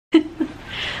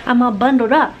I'm all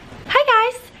bundled up.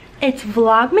 Hi guys, it's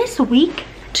Vlogmas week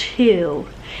 2.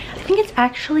 I think it's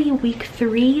actually week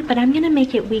 3, but I'm gonna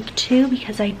make it week 2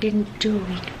 because I didn't do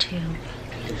week 2.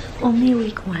 Only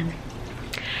week 1.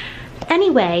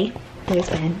 Anyway, there's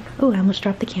Ben. Oh, I almost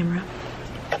dropped the camera.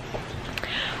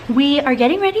 We are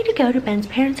getting ready to go to Ben's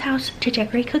parents' house to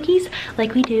decorate cookies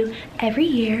like we do every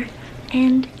year.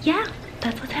 And yeah,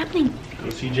 that's what's happening. Go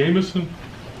see Jameson.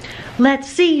 Let's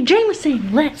see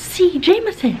Jameson. Let's see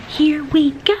Jameson. Here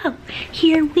we go.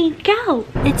 Here we go.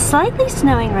 It's slightly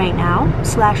snowing right now,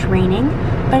 / raining,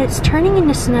 but it's turning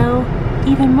into snow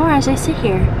even more as I sit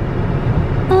here.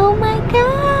 Oh my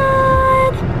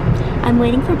God. I'm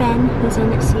waiting for Ben, who's in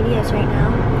CVS right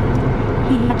now.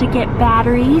 He had to get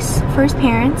batteries for his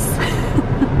parents.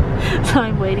 So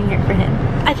I'm waiting here for him.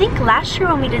 I think last year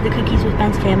when we did the cookies with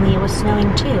Ben's family, it was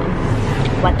snowing too.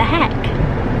 What the heck?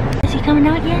 Is he coming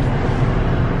out yet?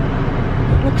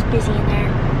 Looks busy in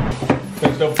there.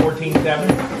 So still 14-7.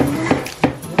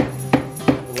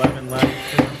 11 left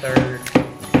in the third.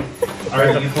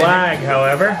 There's a flag,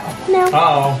 however. No.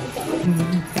 Uh-oh.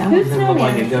 Who's snowman?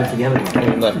 Like it goes together.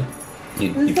 Look,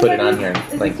 you put it on here.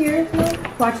 Is Like, this yours?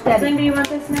 Watch that. Does anybody want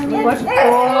this snowman? Watch.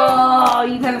 Oh,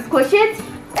 you gonna squish it?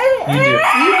 you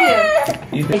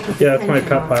do. You do. Yeah, that's my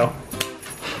cup pile.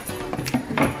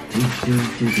 You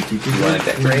want to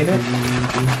decorate it?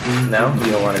 No?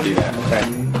 You don't want to do that. Okay.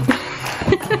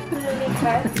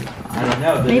 I don't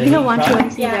know. Maybe he'll want to when he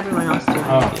sees everyone else doing it.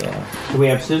 Oh, Yeah. do we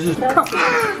have scissors?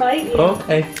 Fight you.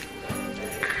 Okay.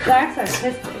 That's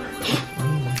artistic.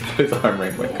 Put his arm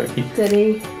right in my cookie. Did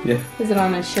he? Yeah. Is it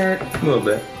on his shirt? A little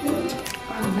bit.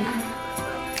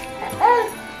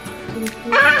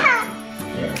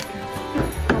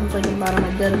 I'm thinking about all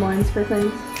my deadlines for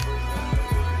things.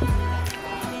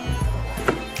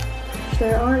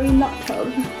 There are a nut tub.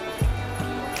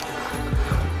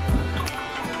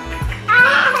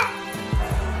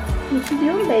 What you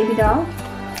doing, baby doll?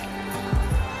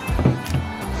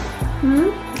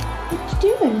 What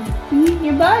you doing? You eating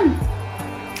your bun?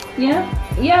 Yeah?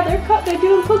 Yeah, they're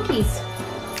doing cookies.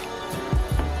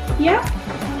 Yeah?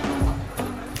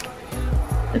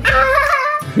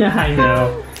 Yeah, I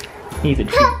know. He's a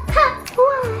cheat.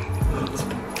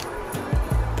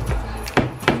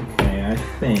 Okay, I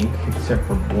think, except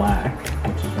for black,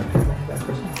 which is right there.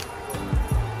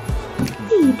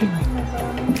 What are you doing?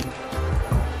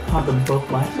 Oh, the both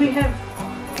black. We have.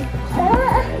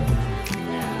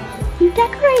 You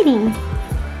decorating?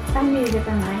 I need a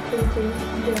different knife too.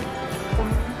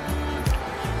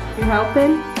 You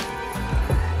helping?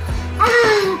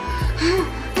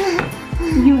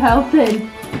 You helping?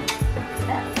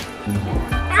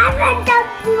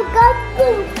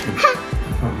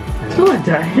 What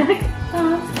the heck? Oh,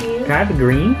 that's cute. Can I have the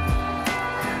green?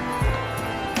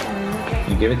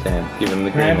 You give it to him. Give him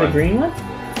the Can I green have the one. green one?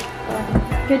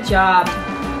 Good job.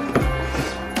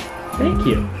 Thank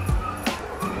you.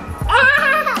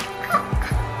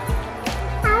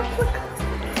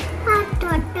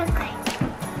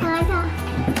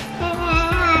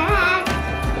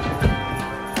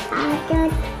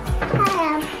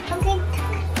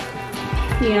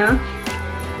 Yeah?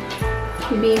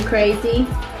 You being crazy?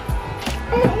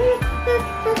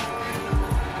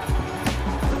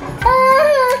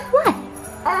 What?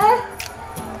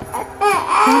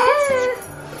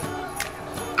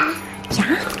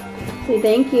 Yeah? Say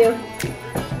thank you.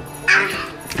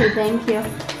 Say thank you.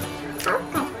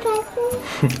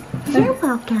 You're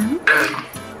welcome.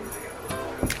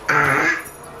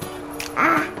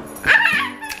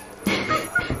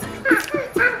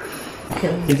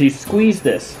 Is you squeeze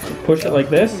this, push it like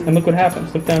this, and look what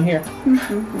happens. Look down here.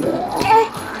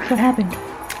 What happened?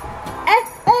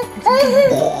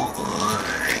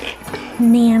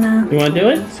 Nana. You want to do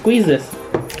it? Squeeze this.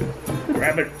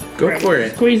 Grab it. Go Grab for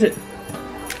it. Squeeze it.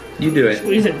 You do it.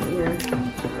 Squeeze it.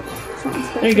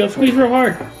 There you go. Squeeze real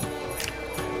hard.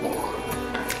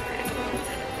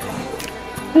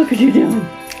 Look what you're doing.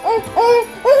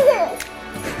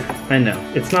 I know.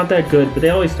 It's not that good, but they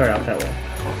always start out that way.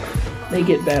 They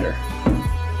get better.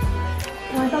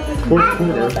 I thought this Or was a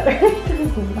cooler. little better.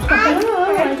 Oh,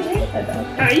 I like it.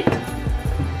 Tight.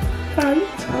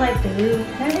 Tight. I like the blue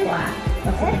and black.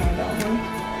 That's the thing I don't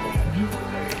like.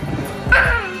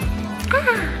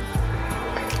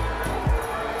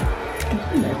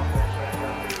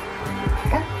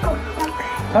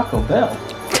 Taco Bell.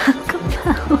 Taco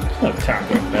Bell. No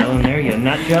Taco Bell in there, you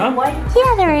nut job.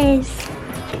 Yeah, there is.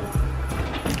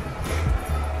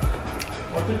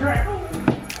 What's the drag?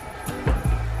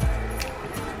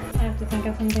 I have to think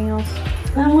of something else.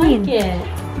 I like it.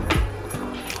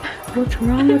 What's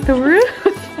wrong with the roof?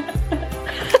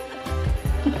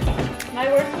 My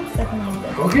fireworks and stuff like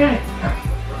that. Okay.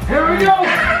 Here we go.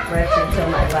 Rest until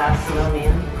my last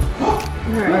snowman.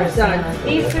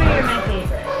 These three are my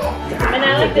favorite. And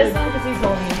I like this one because he's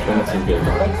holding it. That's a good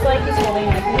one. Looks like he's holding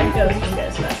like a ghost from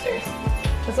Ghostbusters.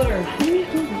 That's what it reminds me of.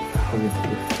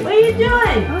 What are you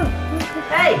doing?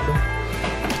 Hey.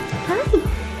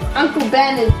 Uncle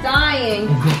Ben is dying.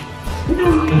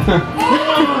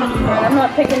 I'm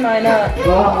not picking mine up.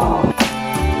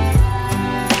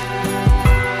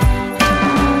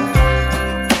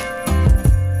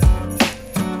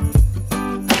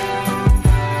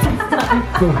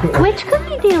 Which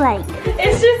cookie do you like?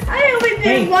 It's just, I only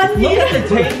did one Look at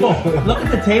the table. Look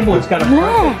at the table. It's got a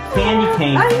perfect candy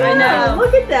cane. I know.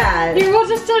 Look at that. Here, we'll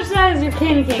just touch that as your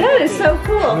candy cane. That is so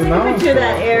cool. Take a picture of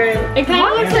that, Erin. It kind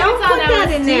of looks like it's on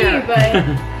that in there. LSD, but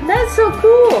That's so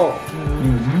cool.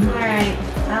 All right.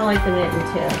 I like the mitten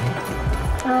too.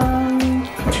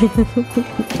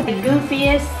 the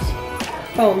goofiest.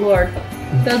 Oh Lord,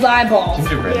 those eyeballs.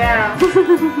 Gingerbread. Yeah.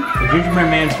 The gingerbread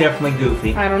man's definitely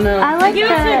goofy. I don't know. I like Give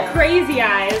us the the crazy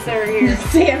eyes over here.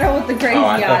 Santa with the crazy Oh,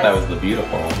 I thought that eyes. was the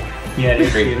beautiful one. Yeah, it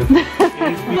is Great. beautiful.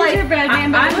 Gingerbread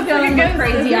man, but it I'm looks going like a with ghost.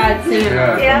 crazy eyed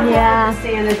Santa. yeah.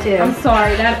 Santa too. I'm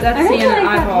sorry, that's I really Santa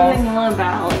like that blue eyeballs. and yellow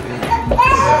ballad.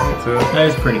 That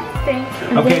is pretty.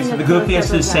 Thank you. Okay, so the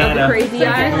goofiest is Santa. Crazy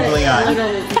eyes. Googly eyes.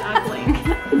 Little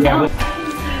duckling. Yeah,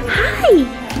 Hi.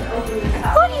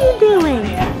 What are you doing?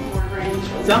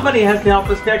 somebody has to help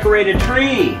us decorate a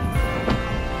tree.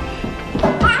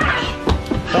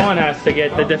 Someone has to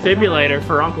get the defibrillator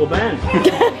for Uncle Ben.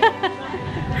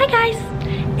 Hi guys.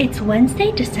 It's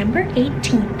Wednesday, December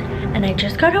 18th, and I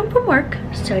just got home from work.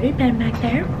 So did Ben back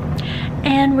there.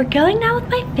 And we're going out with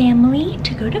my family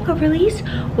to go to Overly's,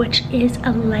 which is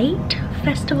a light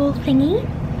festival thingy,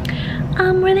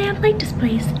 where they have light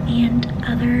displays and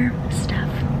other stuff.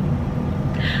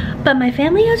 But my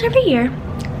family goes every year,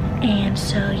 and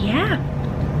so yeah,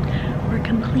 we're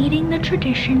completing the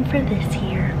tradition for this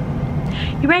year.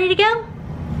 You ready to go?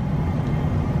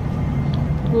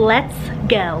 Let's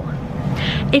go.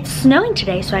 It's snowing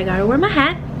today, so I gotta wear my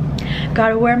hat,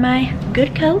 gotta wear my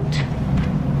good coat,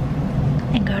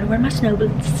 and gotta wear my snow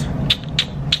boots.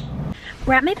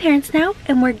 We're at my parents' now,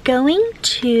 and we're going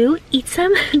to eat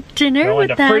some dinner Going with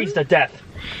to them. freeze to death.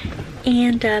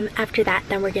 And after that,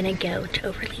 then we're gonna go to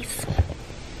Overly's.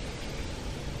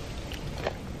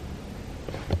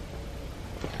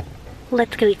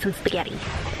 Let's go eat some spaghetti.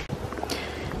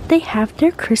 They have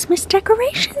their Christmas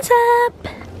decorations up.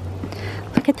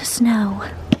 Look at the snow.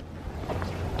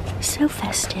 So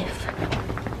festive.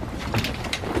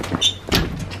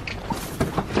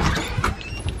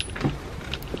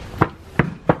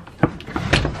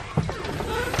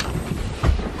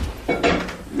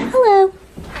 Hello.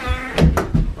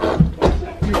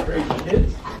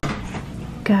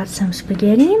 Got some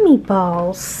spaghetti and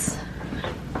meatballs.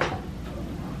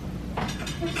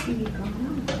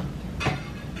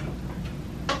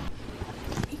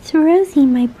 It's Rosie,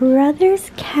 my brother's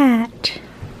cat.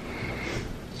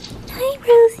 Hi,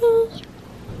 Rosie.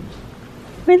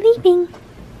 We're leaving.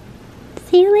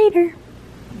 See you later.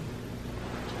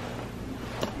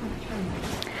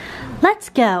 Let's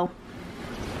go.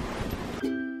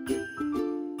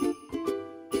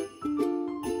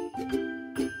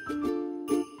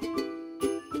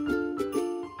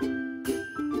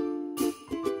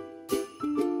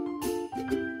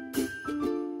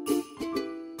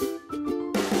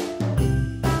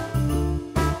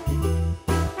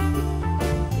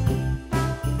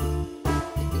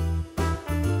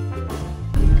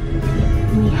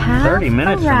 We have 30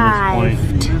 minutes arrived.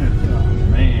 from this point.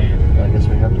 Man, I guess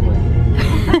we have to wait.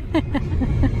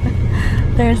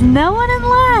 There's no one in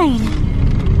line.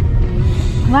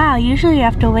 Wow, usually you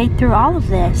have to wait through all of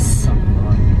this.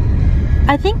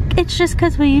 I think it's just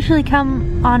because we usually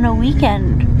come on a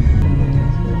weekend.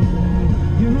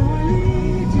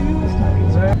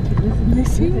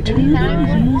 Listen to the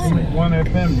music. 1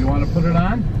 FM, do you want to put it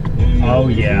on? Oh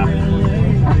yeah.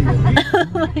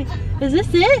 Is this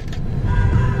it?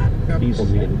 People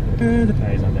need it. Oh,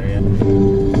 he's not there yet.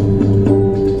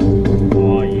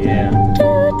 Oh yeah.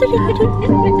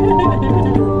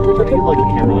 You'd like a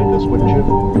camera like this, wouldn't you?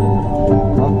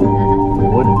 Huh? We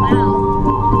wouldn't.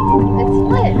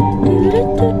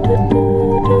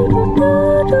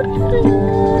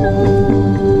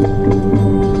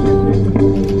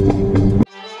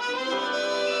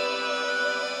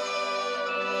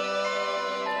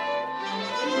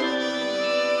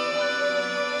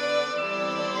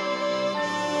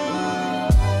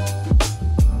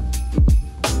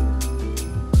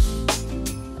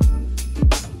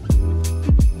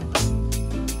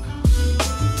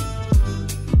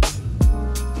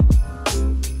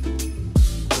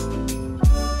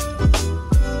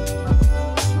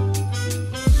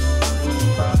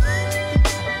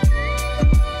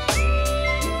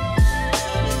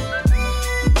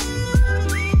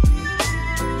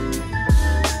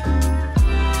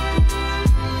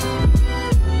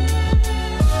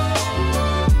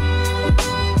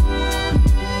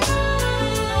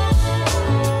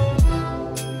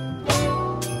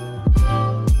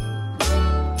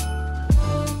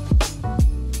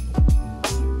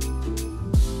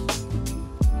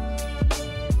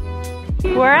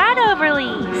 We're at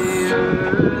Overly's.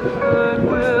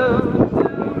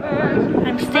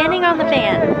 I'm standing on the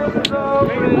van.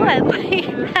 What?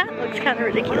 That looks kind of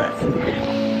ridiculous.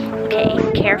 Okay,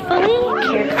 carefully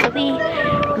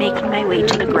making my way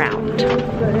to the ground.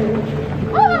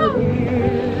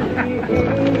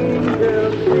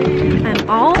 I'm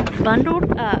all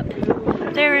bundled up.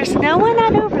 There is no one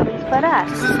at Overly's but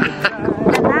us.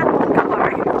 And that one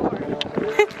car.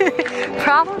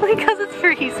 Probably because it's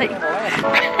freezing.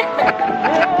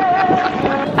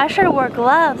 I should have worn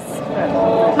gloves.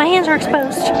 My hands are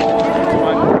exposed.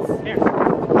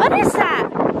 What is that?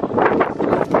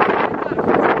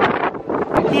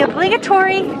 The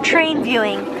obligatory train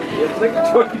viewing.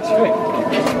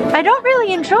 I don't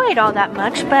really enjoy it all that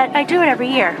much, but I do it every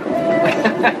year.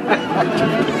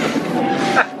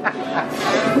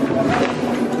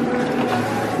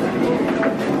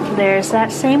 There's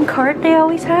that same cart they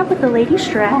always have with the lady's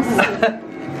dress.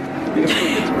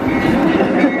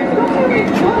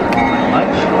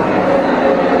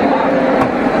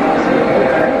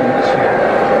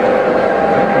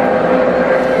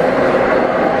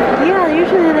 Yeah,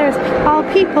 usually there's all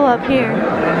people up here.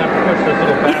 Push those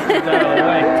little bastards out of the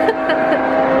way.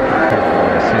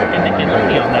 And naked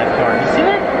lady on that car. You see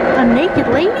that? A naked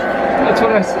lady? That's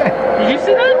what I said. Did you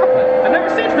see that? I've never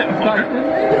seen that before.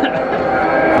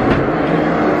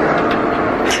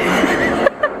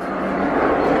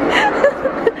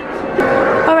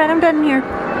 Alright, I'm done here.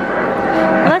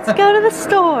 Let's go to the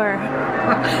store.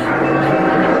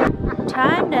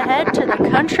 Time to head to the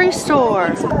country store.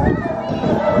 It's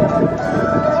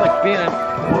like being at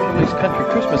Overly's Country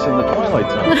Christmas in the Twilight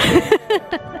Zone.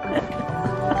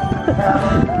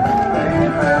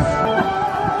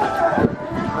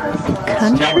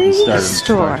 Country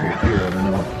store.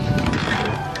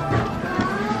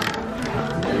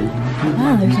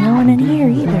 Wow, there's no one in here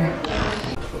either.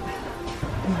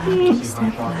 Lucky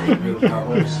step live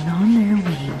on their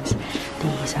wings.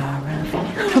 These are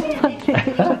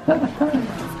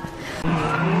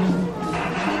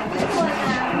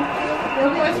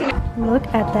Look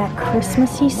at that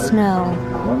Christmassy snow.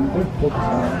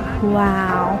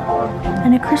 Wow.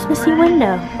 And a Christmassy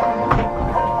window.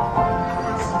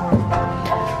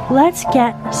 Let's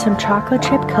get some chocolate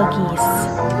chip cookies.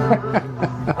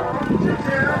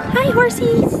 Hi,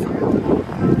 horsies.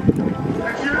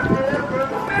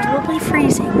 Probably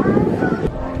freezing.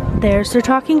 There's their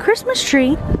talking Christmas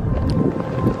tree.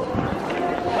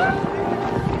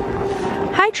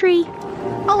 Hi, tree.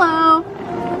 Hello.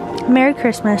 Merry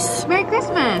Christmas. Merry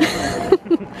Christmas.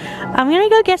 I'm gonna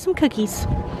go get some cookies.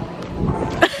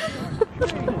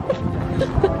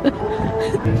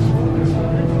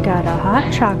 Got a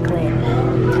hot chocolate.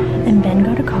 And Ben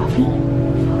got a coffee.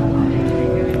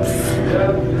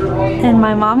 And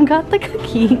my mom got the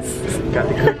cookies. Got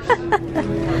the cookies.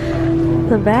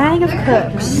 The bag of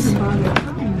cooks.